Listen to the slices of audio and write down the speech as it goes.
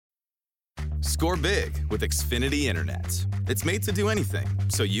Score big with Xfinity Internet. It's made to do anything,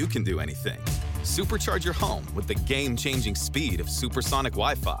 so you can do anything. Supercharge your home with the game-changing speed of supersonic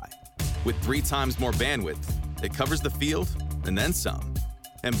Wi-Fi. With 3 times more bandwidth, it covers the field and then some.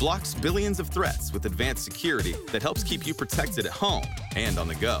 And blocks billions of threats with advanced security that helps keep you protected at home and on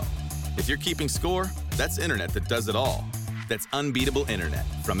the go. If you're keeping score, that's internet that does it all. That's unbeatable internet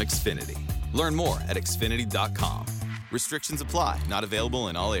from Xfinity. Learn more at Xfinity.com. Restrictions apply. Not available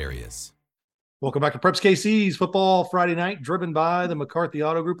in all areas. Welcome back to Preps KC's Football Friday Night, driven by the McCarthy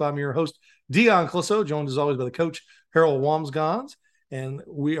Auto Group. I'm your host, Dion Clisso, joined as always by the coach, Harold Wamsgans. And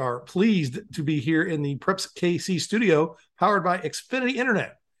we are pleased to be here in the Preps KC studio, powered by Xfinity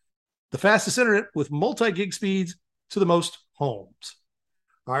Internet, the fastest internet with multi-gig speeds to the most homes.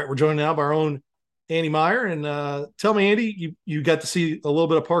 All right, we're joined now by our own Andy Meyer. And tell me, Andy, you got to see a little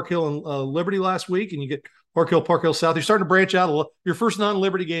bit of Park Hill and Liberty last week, and you get Park Hill South. You're starting to branch out your first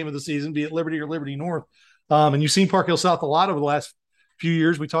non-Liberty game of the season, be it Liberty or Liberty North. And you've seen Park Hill South a lot over the last few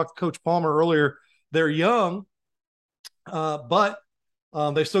years. We talked to Coach Palmer earlier. They're young, but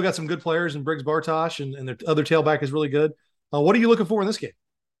they've still got some good players in Briggs Bartosh, and their other tailback is really good. What are you looking for in this game?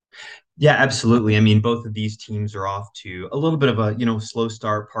 Yeah, absolutely. I mean, both of these teams are off to a little bit of a, slow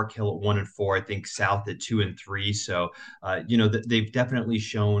start. Park Hill at 1-4, I think South at 2-3. So, they've definitely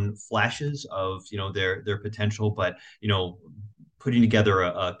shown flashes of, their potential, but, putting together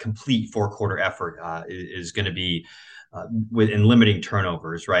a complete 4-quarter effort is going to be in limiting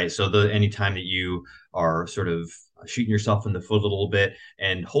turnovers, right? So anytime that you are sort of shooting yourself in the foot a little bit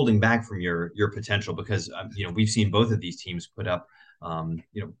and holding back from your potential, because, we've seen both of these teams put up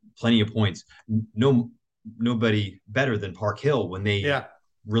plenty of points. Nobody better than Park Hill when they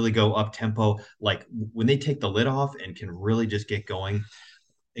really go up tempo, like when they take the lid off and can really just get going.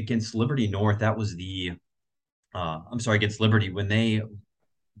 Against Liberty North, that was against Liberty, when they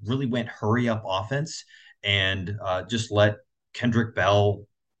really went hurry up offense and just let Kendrick Bell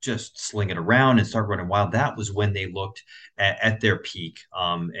just sling it around and start running wild. That was when they looked at their peak,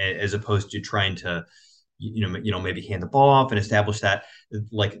 as opposed to trying to maybe hand the ball off and establish that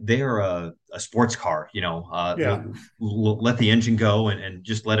like they're a sports car, let the engine go and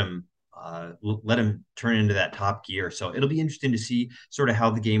just let them turn into that top gear. So it'll be interesting to see sort of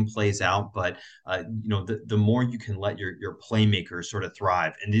how the game plays out. But, the more you can let your playmakers sort of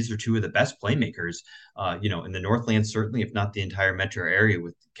thrive, and these are two of the best playmakers, in the Northland, certainly, if not the entire metro area,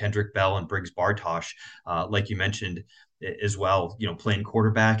 with Kendrick Bell and Briggs Bartosh, like you mentioned as well, playing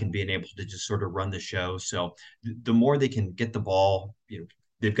quarterback and being able to just sort of run the show. So the more they can get the ball,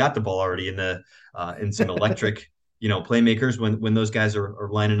 they've got the ball already in some electric, playmakers when those guys are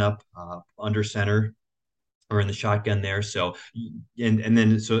lining up under center or in the shotgun there. So, and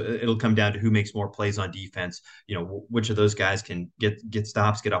then it'll come down to who makes more plays on defense. Which of those guys can get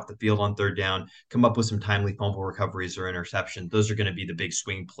stops, get off the field on third down, come up with some timely fumble recoveries or interception. Those are going to be the big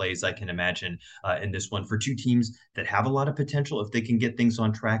swing plays I can imagine in this one for two teams that have a lot of potential. If they can get things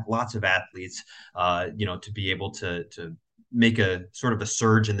on track, lots of athletes, to be able to make a sort of a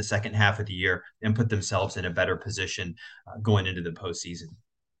surge in the second half of the year and put themselves in a better position going into the postseason.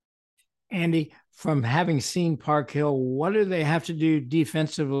 Andy, from having seen Park Hill, what do they have to do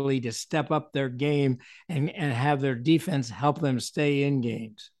defensively to step up their game and have their defense help them stay in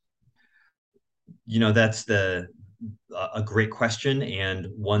games? That's a great question, and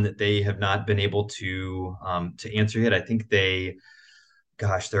one that they have not been able to answer yet. I think they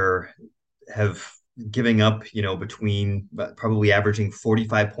have giving up, between probably averaging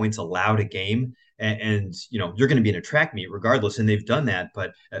 45 points allowed a game. And you're going to be in a track meet regardless, and they've done that.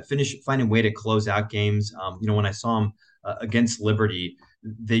 But finding a way to close out games. When I saw them against Liberty,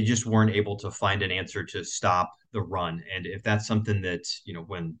 they just weren't able to find an answer to stop the run. And if that's something that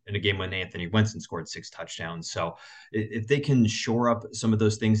when in a game when Anthony Winston scored 6 touchdowns, so if they can shore up some of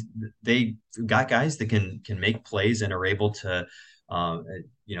those things, they got guys that can make plays and are able to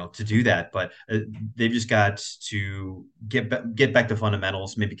to do that. But they've just got to get back to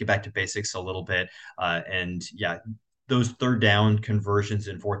fundamentals, maybe get back to basics a little bit. Those third down conversions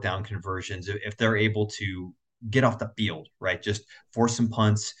and fourth down conversions, if they're able to get off the field, right, just force some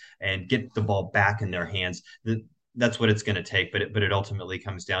punts and get the ball back in their hands, that's what it's going to take. But it ultimately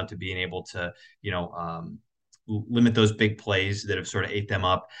comes down to being able to, limit those big plays that have sort of ate them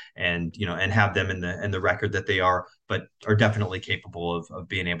up, and have them in the record that they are, but are definitely capable of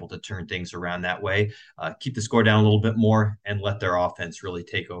being able to turn things around that way, keep the score down a little bit more, and let their offense really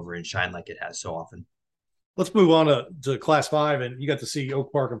take over and shine like it has so often. Let's move on to Class 5, and you got to see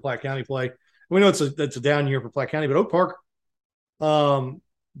Oak Park and Platte County play. We know it's a down year for Platte County, but Oak Park, we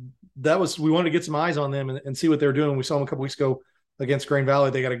wanted to get some eyes on them and see what they're doing. We saw them a couple weeks ago against Grain Valley.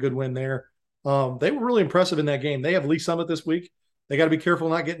 They got a good win there. They were really impressive in that game. They have Lee Summit this week. They got to be careful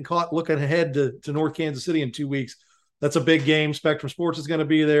not getting caught looking ahead to North Kansas City in 2 weeks. That's a big game. Spectrum Sports is going to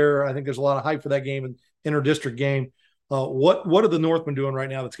be there. I think there's a lot of hype for that game, and inter-district game. What are the Northmen doing right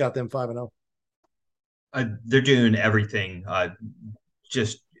now that's got them 5-0? They're doing everything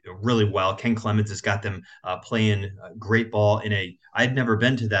just really well. Ken Clemens has got them playing great ball in a. I'd never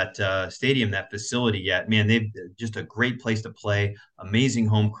been to that stadium, that facility yet. Man, they've just a great place to play. Amazing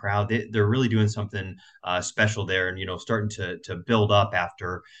home crowd. They're really doing something special there, and starting to build up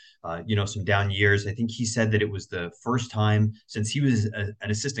after. Some down years. I think he said that it was the first time since he was an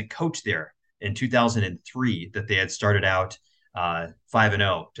assistant coach there in 2003 that they had started out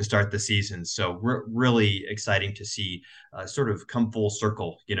 5-0 to start the season. So really exciting to see sort of come full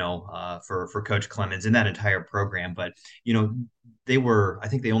circle, for Coach Clemens and that entire program. But, I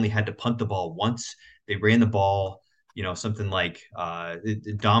think they only had to punt the ball once. They ran the ball, something like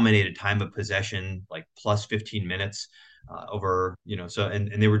it dominated time of possession, like plus 15 minutes. Over,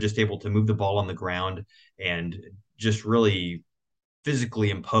 and they were just able to move the ball on the ground and just really physically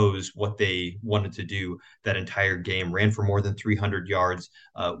impose what they wanted to do that entire game. Ran for more than 300 yards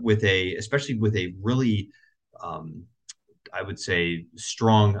especially with a really, I would say,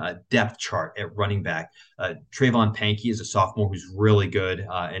 strong depth chart at running back. Trayvon Pankey is a sophomore who's really good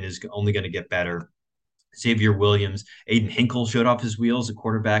and is only going to get better. Xavier Williams, Aiden Hinkle showed off his wheels at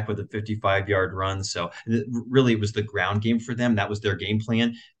quarterback with a 55-yard run. So really, it was the ground game for them. That was their game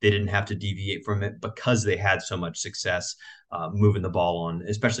plan. They didn't have to deviate from it because they had so much success moving the ball on,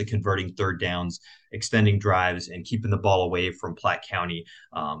 especially converting third downs, extending drives, and keeping the ball away from Platte County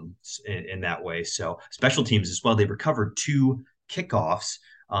in that way. So special teams as well. They recovered 2 kickoffs,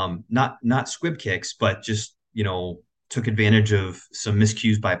 not squib kicks, but just, took advantage of some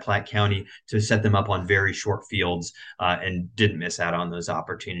miscues by Platte County to set them up on very short fields and didn't miss out on those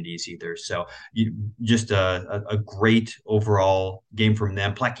opportunities either. So just a great overall game from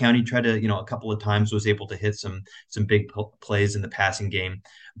them. Platte County tried to, a couple of times was able to hit some big plays in the passing game.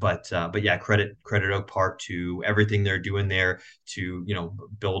 But yeah, credit Oak Park to everything they're doing there to,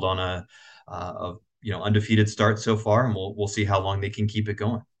 build on a undefeated start so far. And we'll see how long they can keep it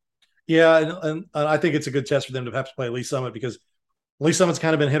going. Yeah, and I think it's a good test for them to have to play Lee Summit because Lee Summit's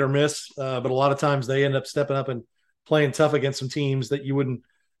kind of been hit or miss, but a lot of times they end up stepping up and playing tough against some teams that you wouldn't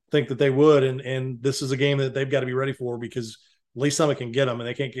think that they would. And this is a game that they've got to be ready for because Lee Summit can get them and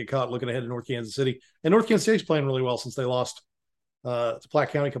they can't get caught looking ahead to North Kansas City. And North Kansas City's playing really well since they lost to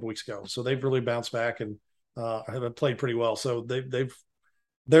Platte County a couple weeks ago. So they've really bounced back and have played pretty well. So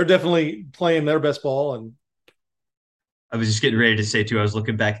they're definitely playing their best ball. And I was just getting ready to say, too, I was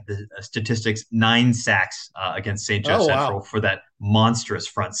looking back at the statistics, 9 sacks against St. Joe Central for that monstrous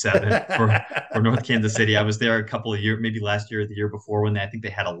front seven for North Kansas City. I was there a couple of years, maybe last year or the year before when I think they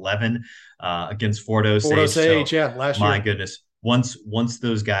had 11 against Fort Osage. So, yeah, last year. My goodness. Once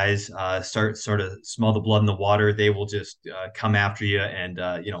those guys start sort of smell the blood in the water, they will just come after you. And,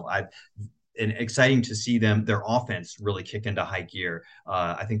 and exciting to see their offense really kick into high gear.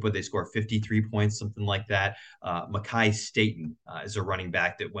 I think when they score 53 points, something like that. Mackay Staten is a running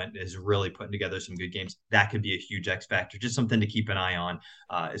back that is really putting together some good games. That could be a huge X factor, just something to keep an eye on,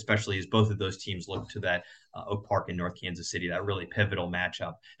 especially as both of those teams look to that Oak Park and North Kansas City, that really pivotal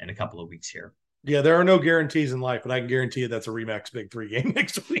matchup in a couple of weeks here. Yeah, there are no guarantees in life, but I can guarantee you that's a Remax Big 3 game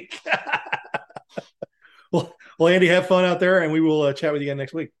next week. Well, Andy, have fun out there, and we will chat with you again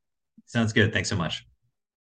next week. Sounds good. Thanks so much.